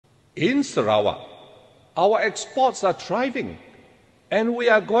In Sarawak, our exports are thriving, and we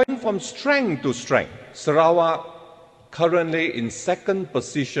are going from strength to strength. Sarawak, currently in second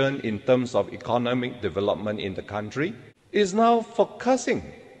position in terms of economic development in the country, is now focusing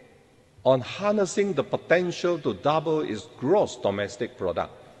on harnessing the potential to double its gross domestic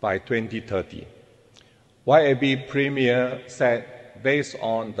product by 2030. YAB Premier said, based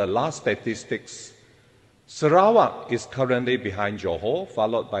on the last statistics, Sarawak is currently behind Johor,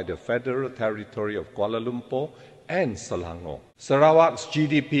 followed by the Federal Territory of Kuala Lumpur and Selangor. Sarawak's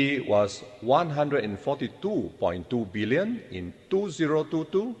GDP was 142.2 billion in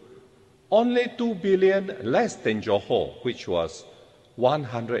 2022, only 2 billion less than Johor, which was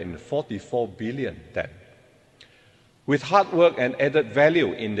 144 billion then. With hard work and added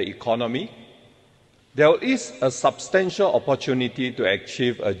value in the economy, there is a substantial opportunity to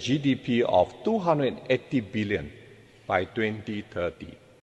achieve a GDP of 280 billion by 2030.